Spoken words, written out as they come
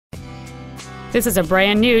This is a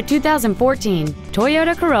brand new 2014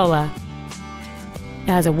 Toyota Corolla. It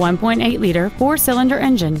has a 1.8-liter four-cylinder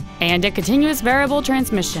engine and a continuous variable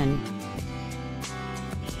transmission.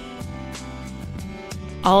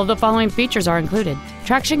 All of the following features are included: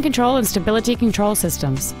 traction control and stability control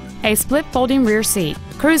systems, a split folding rear seat,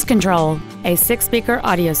 cruise control, a 6-speaker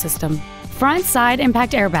audio system, front side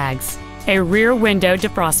impact airbags, a rear window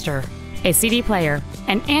defroster, a CD player,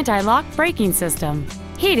 an anti-lock braking system,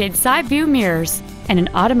 heated side view mirrors, and an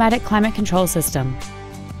automatic climate control system.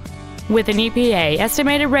 With an EPA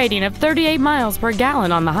estimated rating of 38 miles per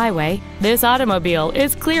gallon on the highway, this automobile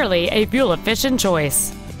is clearly a fuel-efficient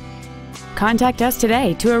choice. Contact us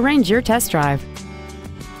today to arrange your test drive.